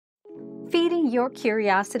feeding your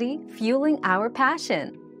curiosity, fueling our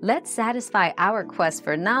passion. Let's satisfy our quest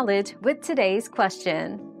for knowledge with today's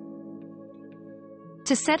question.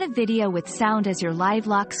 To set a video with sound as your live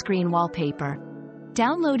lock screen wallpaper,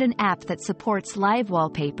 download an app that supports live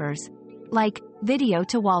wallpapers, like Video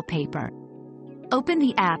to Wallpaper. Open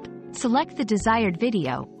the app, select the desired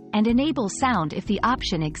video, and enable sound if the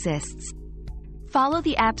option exists. Follow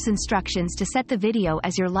the app's instructions to set the video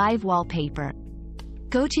as your live wallpaper.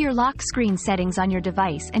 Go to your lock screen settings on your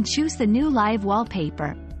device and choose the new live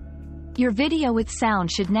wallpaper. Your video with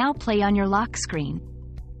sound should now play on your lock screen.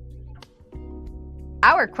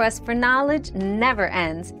 Our quest for knowledge never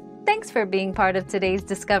ends. Thanks for being part of today's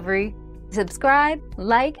discovery. Subscribe,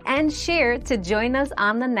 like, and share to join us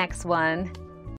on the next one.